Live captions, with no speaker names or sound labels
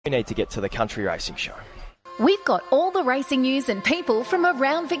We need to get to the Country Racing Show. We've got all the racing news and people from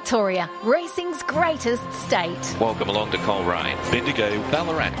around Victoria, racing's greatest state. Welcome along to Coleraine, Bendigo,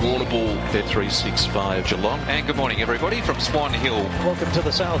 Ballarat, Warrnambool, Bet365 Geelong. And good morning, everybody, from Swan Hill. Welcome to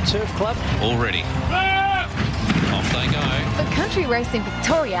the Sale Turf Club. All ready. Off they go. For Country Racing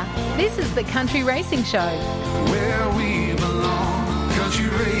Victoria, this is the Country Racing Show. Where we belong, country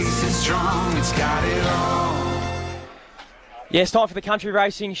racing strong, it's got it all. Yes, time for the Country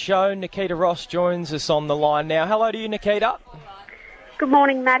Racing Show. Nikita Ross joins us on the line now. Hello to you, Nikita. Good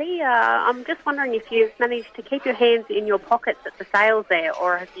morning, Maddie. I'm just wondering if you've managed to keep your hands in your pockets at the sales there,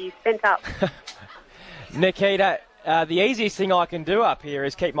 or have you spent up? Nikita, the easiest thing I can do up here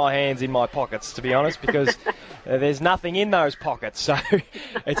is keep my hands in my pockets, to be honest, because there's nothing in those pockets. So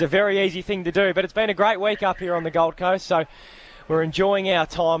it's a very easy thing to do. But it's been a great week up here on the Gold Coast, so we're enjoying our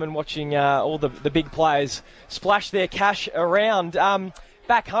time and watching all the big players splash their cash around.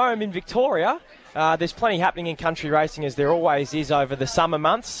 Back home in Victoria, there's plenty happening in country racing, as there always is over the summer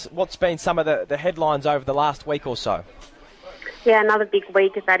months. What's been some of the headlines over the last week or so? Yeah, another big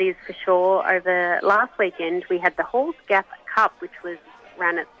week, that is for sure. Over last weekend, we had the Halls Gap Cup, which was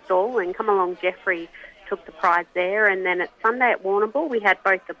ran at Stawell, and Come Along Jeffrey took the prize there. And then at Sunday at Warrnambool, we had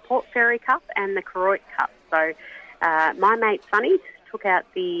both the Port Fairy Cup and the Koroit Cup. So my mate Sonny took out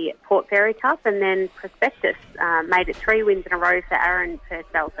the Port Fairy Cup, and then Prospectus made it 3 wins in a row for Aaron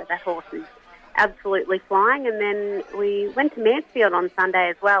Purcell. So that horse is absolutely flying. And then we went to Mansfield on Sunday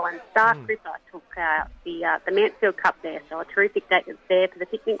as well, and Star Cripper took out the Mansfield Cup there. So a terrific day there for the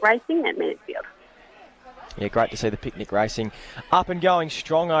picnic racing at Mansfield. Yeah, great to see the picnic racing up and going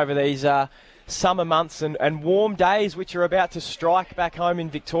strong over these summer months and warm days, which are about to strike back home in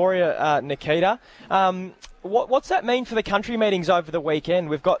Victoria, Nikita. What's that mean for the country meetings over the weekend?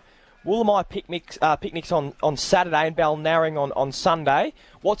 We've got Woolamai picnics on Saturday and Balnarring on Sunday.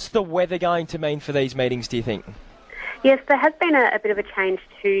 What's the weather going to mean for these meetings, do you think? Yes, there has been a bit of a change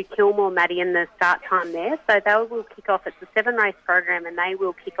to Kilmore, Maddie, in the start time there. So they will kick off. It's a 7-race program, and they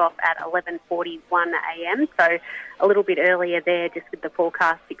will kick off at 11:41am. So a little bit earlier there, just with the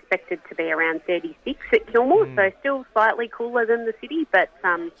forecast expected to be around 36 at Kilmore. So still slightly cooler than the city, but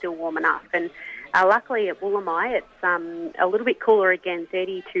still warm enough. And luckily at Woolamai, it's a little bit cooler again,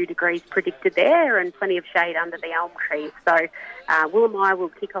 32 degrees predicted there, and plenty of shade under the elm trees. So Woolamai will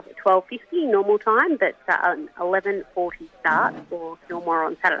kick off at 12:50 normal time, but an 11:40 start for Kilmore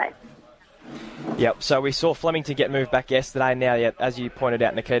on Saturday. Yep, so we saw Flemington get moved back yesterday. Now, as you pointed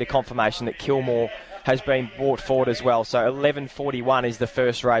out, Nikita, confirmation that Kilmore has been brought forward as well. So 11:41 is the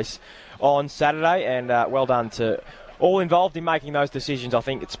first race on Saturday, and well done to all involved in making those decisions. I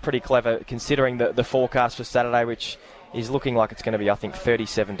think it's pretty clever considering the forecast for Saturday, which is looking like it's going to be, I think,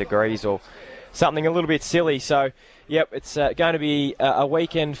 37 degrees or something a little bit silly. So, yep, it's going to be a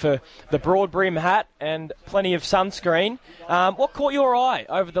weekend for the broad brim hat and plenty of sunscreen. What caught your eye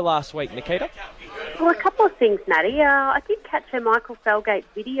over the last week, Nikita? Well, a couple of things, Maddie. I did catch a Michael Felgate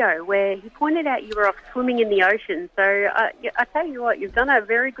video where he pointed out you were off swimming in the ocean. So I tell you what, you've done a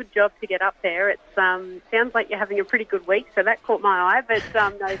very good job to get up there. It sounds like you're having a pretty good week, so that caught my eye. But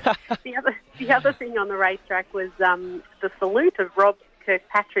no, the other thing on the racetrack was the salute of Rob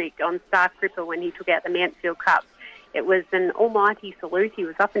Kirkpatrick on Star Cripper when he took out the Mansfield Cup. It was an almighty salute. He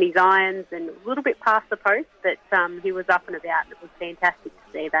was up in his irons and a little bit past the post, but he was up and about. It was fantastic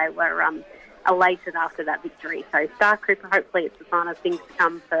to see. They were elated after that victory. So Star Cripper, hopefully it's a sign of things to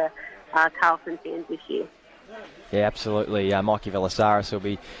come for Carlton fans this year. Yeah, absolutely. Mikey Velasaris will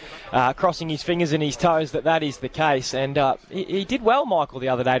be crossing his fingers and his toes that is the case. And he did well, Michael, the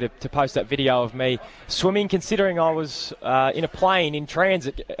other day to post that video of me swimming, considering I was in a plane in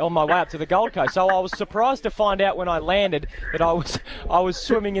transit on my way up to the Gold Coast. So I was surprised to find out when I landed that I was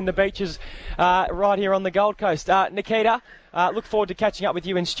swimming in the beaches right here on the Gold Coast. Nikita, look forward to catching up with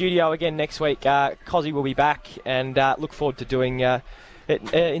you in studio again next week. Cozzy will be back, and look forward to doing it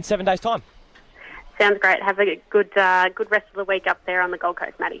in 7 days' time. Sounds great. Have a good rest of the week up there on the Gold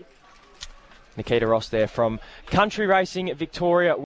Coast, Maddie. Nikita Ross there from Country Racing Victoria.